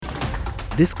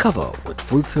Discover what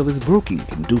full service broking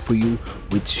can do for you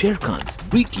with Sharekhan's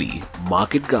weekly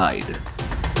market guide.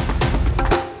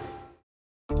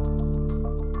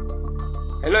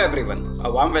 Hello everyone, a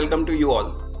warm welcome to you all.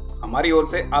 हमारी ओर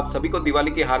से आप सभी को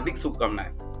दिवाली की हार्दिक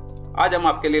शुभकामनाएं। आज हम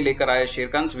आपके लिए लेकर आए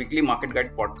शेरखान्स वीकली मार्केट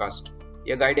गाइड पॉडकास्ट।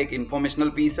 यह गाइड एक इन्फॉर्मेशनल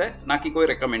पीस है, ना कि कोई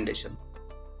रिकमेंडेशन।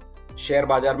 शेयर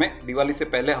बाजार में दिवाली से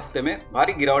पहले हफ्ते में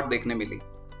भारी गिरावट देखने मिली।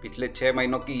 पिछले 6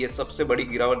 महीनों की यह सबसे बड़ी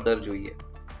गिरावट दर्ज हुई है।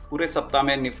 पूरे सप्ताह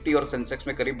में निफ्टी और सेंसेक्स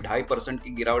में करीब 2.5% की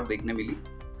गिरावट देखने मिली।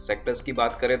 सेक्टर्स की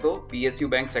बात करें तो पीएसयू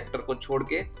बैंक सेक्टर को छोड़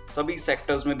के सभी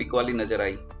सेक्टर्स में बिकवाली नजर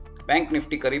आई। बैंक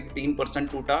निफ्टी करीब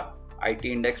 3% टूटा,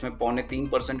 आईटी इंडेक्स में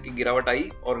 2.25% की गिरावट आई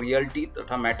और रियल्टी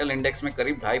तथा मेटल इंडेक्स में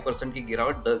करीब 2.5% की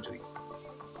गिरावट दर्ज हुई।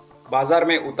 बाजार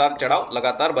में उतार चढ़ाव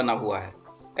लगातार बना हुआ है।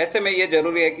 ऐसे में यह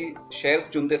जरूरी है कि शेयर्स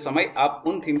चुनते समय आप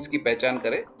उन थीम्स की पहचान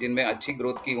करें जिनमें अच्छी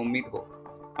ग्रोथ की उम्मीद हो।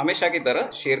 हमेशा की तरह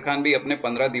शेरखान भी अपने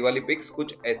 15 दिवाली पिक्स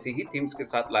कुछ ऐसी ही थीम्स के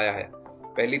साथ लाया है।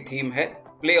 पहली थीम है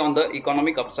play on the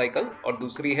economic upcycle और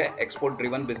दूसरी है एक्सपोर्ट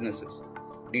ड्रिवन बिजनेसेस।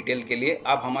 डिटेल के लिए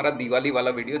आप हमारा दिवाली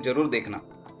वाला वीडियो जरूर देखना।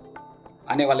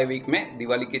 आने वाले वीक में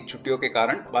दिवाली की छुट्टियों के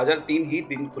कारण बाजार 3 ही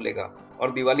दिन खुलेगा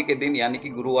और दिवाली के दिन यानी कि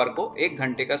गुरुवार को 1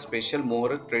 घंटे का स्पेशल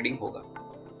मुहूर्त ट्रेडिंग होगा।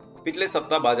 पिछले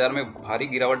सप्ताह बाजार में भारी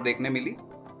गिरावट देखने मिली।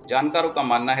 जानकारों का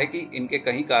मानना है कि इनके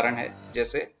कई कारण हैं,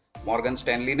 जैसे मॉर्गन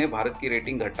स्टैनली ने भारत की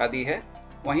रेटिंग घटा दी है,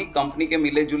 वहीं कंपनी के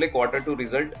मिले जुले Q2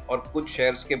 रिजल्ट और कुछ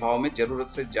शेयर्स के भाव में जरूरत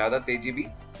से ज्यादा तेजी भी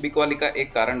बिकवाली का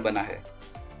एक कारण बना है।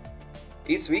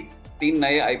 इस वीक 3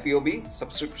 नए आईपीओ भी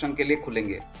सब्सक्रिप्शन के लिए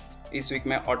खुलेंगे। इस वीक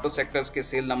में ऑटो सेक्टर्स के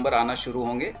सेल नंबर आना शुरू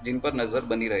होंगे, जिन पर नजर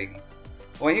बनी रहेगी।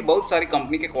 वहीं बहुत सारी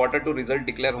कंपनी के Q2 रिजल्ट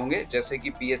डिक्लेयर होंगे, जैसे कि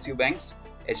पीएसयू बैंक्स,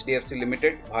 एचडीएफसी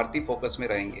लिमिटेड भारतीय फोकस में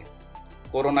रहेंगे।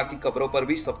 कोरोना की खबरों पर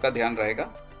भी सबका ध्यान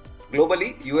रहेगा। ग्लोबली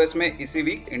यूएस में इसी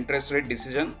वीक इंटरेस्ट रेट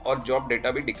डिसीजन और जॉब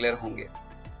डेटा भी डिक्लेयर होंगे।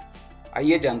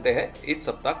 आइए जानते हैं इस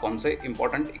सप्ताह कौन से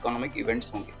इंपॉर्टेंट इकोनॉमिक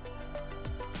इवेंट्स होंगे।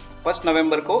 1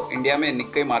 नवंबर को इंडिया में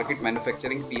Nikkei market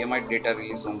manufacturing PMI data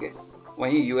release होंगे।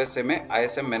 वहीं यूएसए में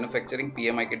आईएसएम मैन्युफैक्चरिंग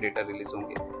पीएमआई के डेटा रिलीज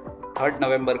होंगे। 3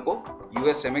 नवंबर को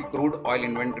यूएसए में क्रूड ऑयल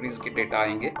इन्वेंटरीज के डेटा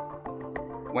आएंगे।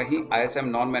 वहीं आईएसएम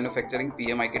नॉन मैन्युफैक्चरिंग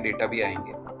पीएमआई के डेटा भी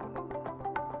आएंगे।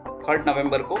 3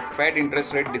 नवंबर को फेड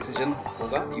इंटरेस्ट रेट डिसीजन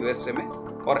होगा यूएसए में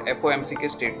और एफओएमसी के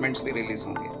स्टेटमेंट्स भी रिलीज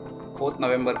होंगे। 4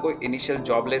 नवंबर को इनिशियल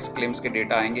जॉबलेस क्लेम्स के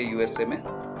डेटा आएंगे यूएसए में।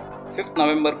 5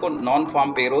 नवंबर को नॉन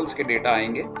फार्म पेरोल्स के डेटा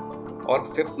आएंगे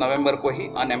और 5 नवंबर को ही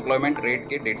अनएम्प्लॉयमेंट रेट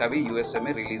के डेटा भी यूएसए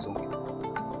में रिलीज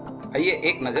होंगे। आइए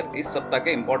एक नज़र इस सप्ताह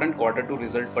के इंपॉर्टेंट Q2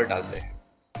 रिजल्ट पर डालते हैं।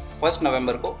 1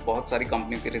 नवंबर को बहुत सारी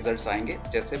कंपनियों के रिजल्ट्स आएंगे,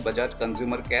 जैसे Bajaj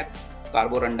consumer care,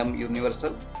 Carborundum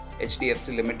Universal,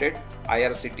 HDFC limited,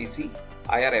 IRCTC,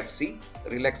 IRFC,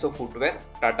 Relaxo footwear,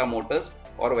 Tata motors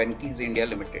और वेंकीज इंडिया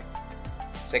लिमिटेड।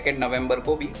 2 नवंबर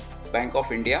को भी bank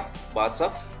of India,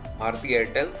 BASF, Bharti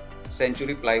Airtel,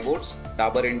 century plyboards,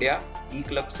 Dabur India, e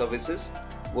club services,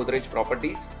 Godrej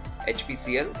properties,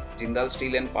 HPCL, Jindal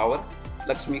steel and power,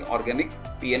 Laxmi organic,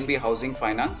 PNB housing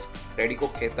finance, Radico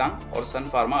Khaitan और sun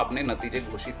pharma अपने नतीजे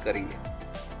घोषित करेंगे।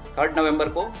 3 नवंबर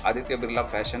को Aditya Birla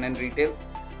fashion and retail,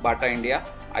 Bata India,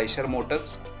 Eicher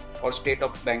motors और state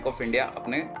of bank of India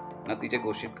अपने नतीजे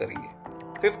घोषित करेंगे।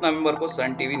 5 नवंबर को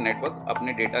सन टीवी नेटवर्क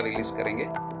अपने डेटा रिलीज करेंगे।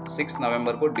 6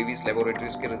 नवंबर को डिवीज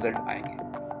लेबोरेटरीज के रिजल्ट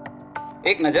आएंगे।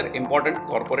 एक नज़र इंपॉर्टेंट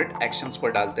कॉर्पोरेट एक्शंस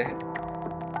पर डालते हैं।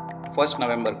 1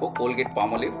 नवंबर को Colgate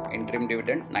Palmolive interim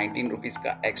dividend 19 rupees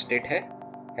का एक्स डेट है।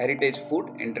 Heritage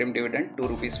food interim dividend 2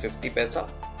 rupees 50 paisa.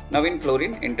 Navin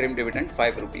fluorine interim dividend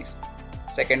 5 rupees.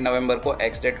 2 नवंबर को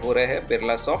एक्स डेट हो रहे हैं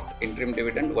Birlasoft interim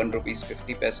dividend 1 rupees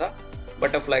 50 paisa.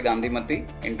 Butterfly Gandhimathi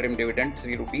interim dividend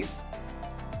 3 rupees.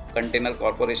 Container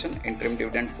corporation interim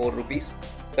dividend 4 rupees.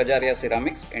 Kajaria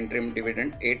ceramics interim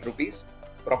dividend 8 rupees.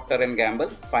 Procter and Gamble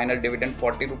final dividend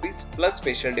 40 rupees plus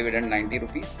special dividend 90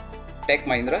 rupees. Take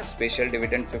Mahindra special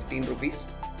dividend 15 rupees.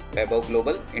 Vaibhav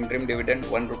global interim dividend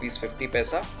 1 rupees 50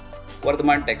 पैसा।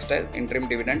 Varthaman textile interim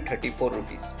dividend 34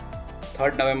 rupees.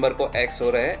 3 नवंबर को x हो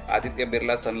रहे हैं आदित्य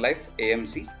बिरला सन life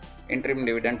AMC interim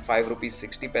dividend 5 rupees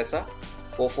 60 पैसा।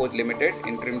 Coforge limited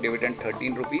interim dividend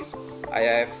 13 rupees.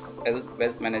 IIFL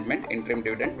wealth management interim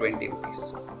dividend 20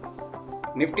 rupees.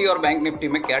 Nifty और bank Nifty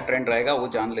में क्या ट्रेंड रहेगा वो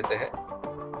जान लेते हैं।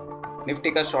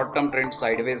 निफ्टी का शॉर्ट टर्म ट्रेंड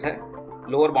साइडवेज है।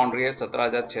 लोअर बाउंड्री है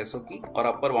 17,600 की और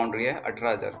अपर बाउंड्री है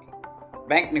 18,000 की।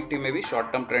 बैंक निफ्टी में भी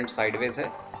शॉर्ट टर्म ट्रेंड साइडवेज है।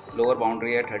 लोअर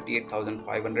बाउंड्री है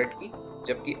 38,500 की,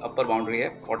 जबकि अपर बाउंड्री है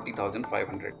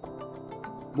 40,500।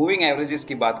 मूविंग एवरेजेस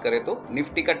की बात करें तो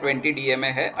निफ्टी का 20 डीएमए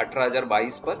है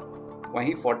 18,022 पर,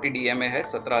 वहीं 40 डीएमए है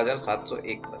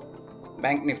 17,701 पर।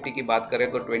 बैंक निफ्टी की बात करें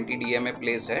तो 20 डीएमए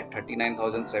प्लेस्ड है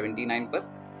 39,079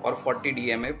 पर और 40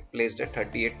 डीएमए प्लेस्ड है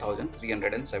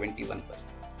 38,371 पर।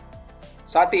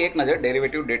 साथ ही एक नज़र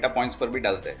डेरिवेटिव डेटा पॉइंट्स पर भी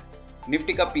डालते हैं।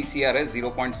 निफ्टी का पीसीआर है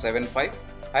 0.75,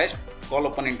 हाईएस्ट कॉल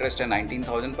ओपन इंटरेस्ट है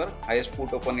 19,000 पर, हाईएस्ट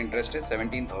पुट ओपन इंटरेस्ट है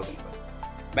 17,000 पर।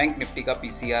 बैंक निफ्टी का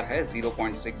पीसीआर है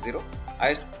 0.60,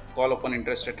 हाईएस्ट कॉल ओपन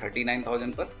इंटरेस्ट है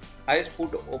 39,000 पर, हाईएस्ट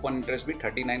पुट ओपन इंटरेस्ट भी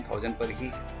 39,000 पर ही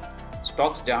है।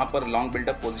 स्टॉक्स जहां पर लॉन्ग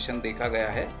बिल्डअप पोजीशन देखा गया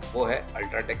है वो है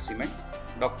UltraTech cement,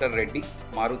 doctor Reddy,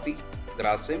 Maruti,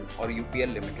 Grasim और यूपीएल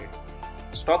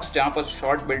लिमिटेड। स्टॉक्स जहां पर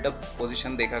शॉर्ट बिल्डअप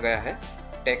पोजीशन देखा गया है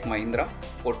tech Mahindra,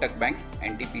 Kotak bank,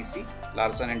 NTPC,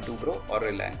 Larsen and Toubro और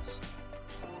रिलायंस।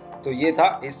 तो ये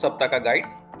था इस सप्ताह का गाइड।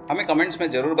 हमें कमेंट्स में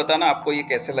जरूर बताना आपको ये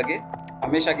कैसे लगे।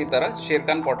 हमेशा की तरह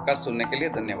शेरखान पॉडकास्ट सुनने के लिए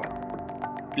धन्यवाद।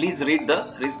 Please read the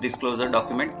risk disclosure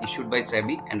document issued by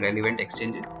SEBI and relevant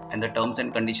exchanges and the terms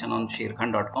and condition on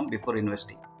sharekhan.com before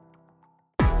investing.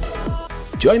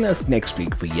 Join us next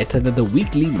week for yet another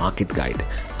weekly market guide.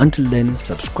 Until then,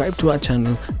 subscribe to our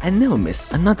channel and never miss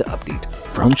another update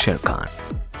from Sharekhan.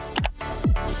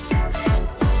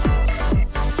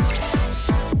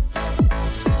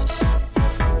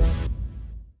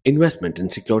 Investment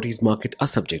in securities market are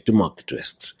subject to market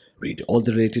risks. Read all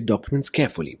the related documents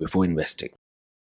carefully before investing.